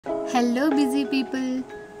Hello busy people,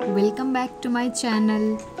 welcome back to my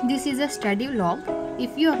channel. This is a study vlog.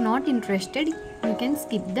 If you are not interested, you can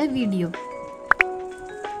skip the video.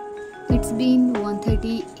 It's been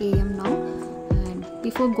 1:30 AM now, and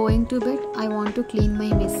before going to bed I want to clean my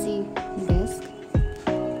messy desk.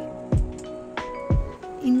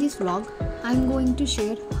 In this vlog I'm going to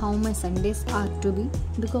share how my Sundays are to be,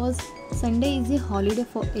 because Sunday is a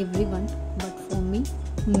holiday for everyone, but for me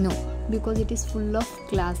no, because it is full of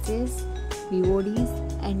classes, VODs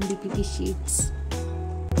and DPP sheets.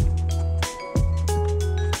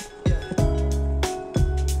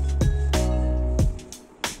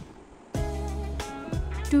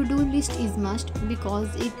 To-do list is must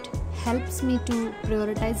because it helps me to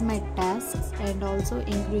prioritize my tasks and also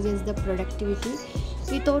increases the productivity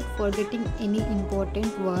without forgetting any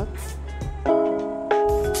important works.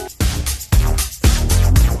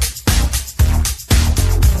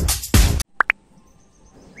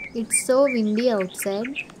 It's so windy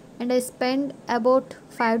outside and I spend about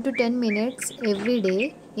 5 to 10 minutes every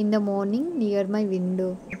day in the morning near my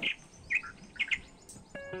window.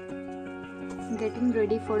 Getting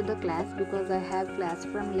ready for the class because I have class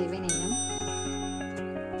from 11 AM.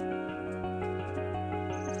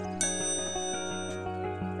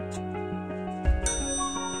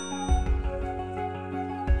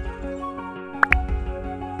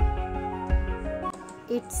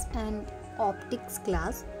 It's an optics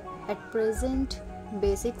class. At present,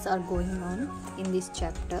 basics are going on in this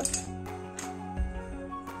chapter.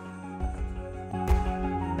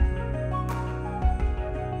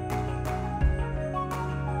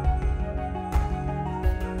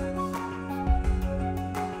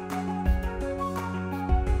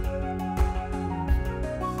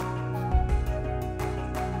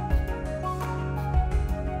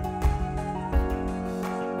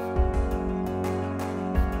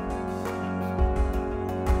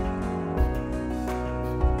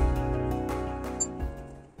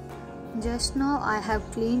 Just now I have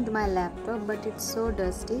cleaned my laptop, but it's so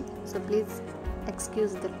dusty, so please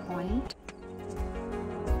excuse the point.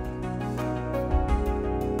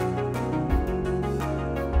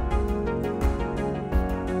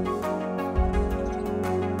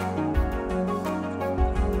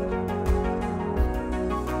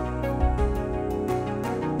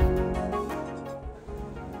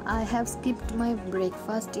 I have skipped my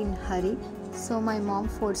breakfast in hurry, so my mom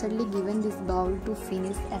forcibly given this bowl to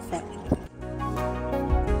finish ASAP.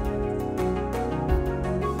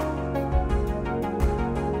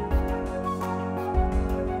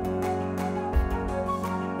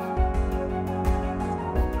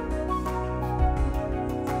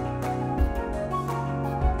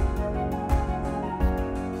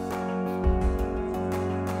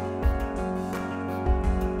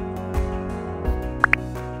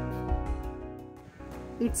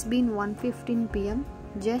 It's been 1:15 PM.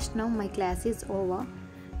 Just now my class is over.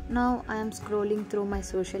 Now I am scrolling through my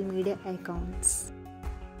social media accounts.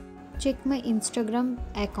 Check my Instagram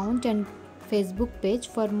account and Facebook page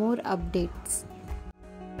for more updates.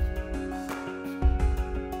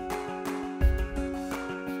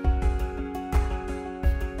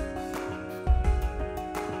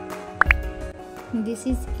 This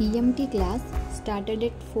is EMT class, started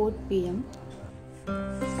at 4 PM.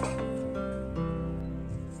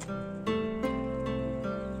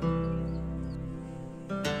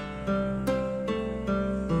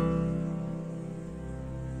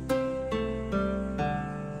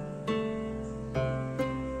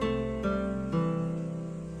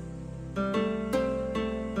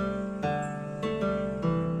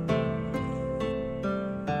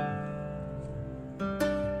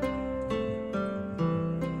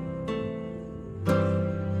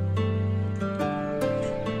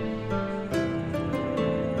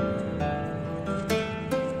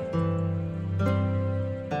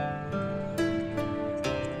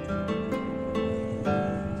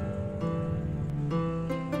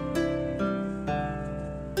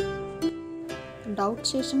 Doubt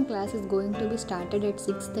session class is going to be started at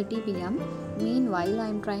 6:30 PM. Meanwhile, I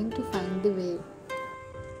am trying to find the way.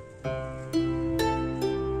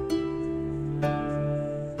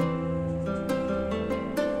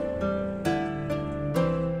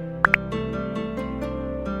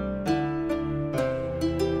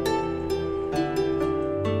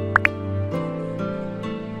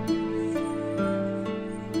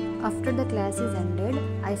 After the class is ended,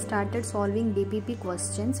 I started solving DPP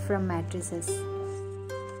questions from matrices.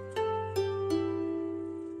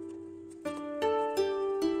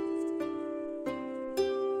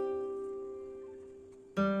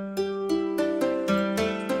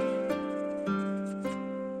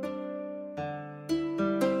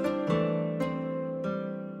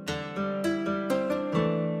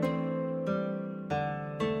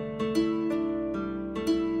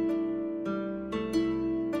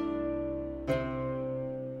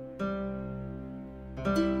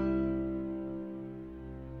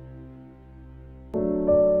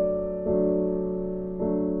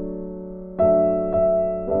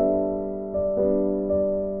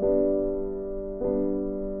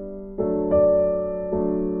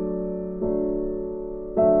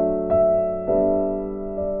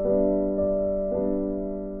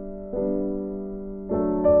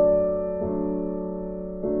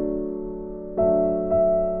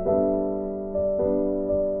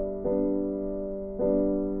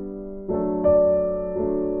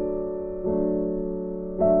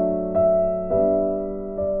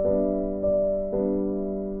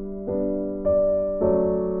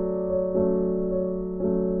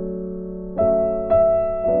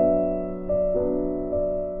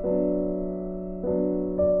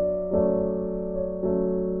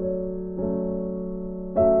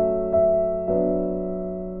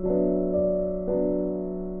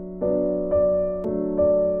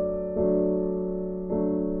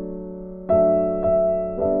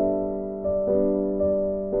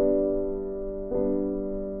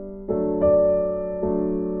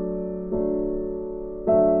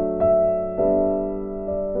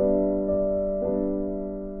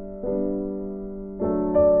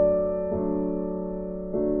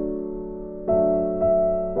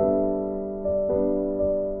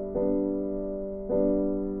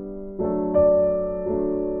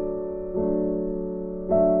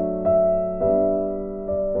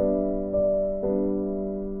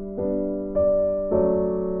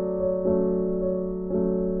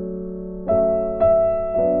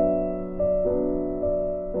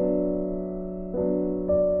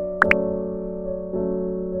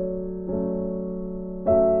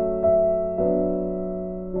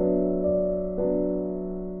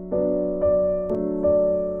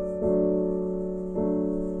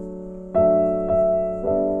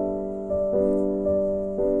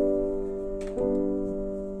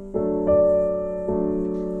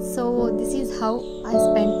 how I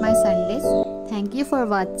spent my Sundays. Thank you for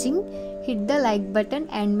watching. Hit the like button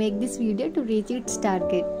and make this video to reach its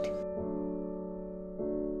target.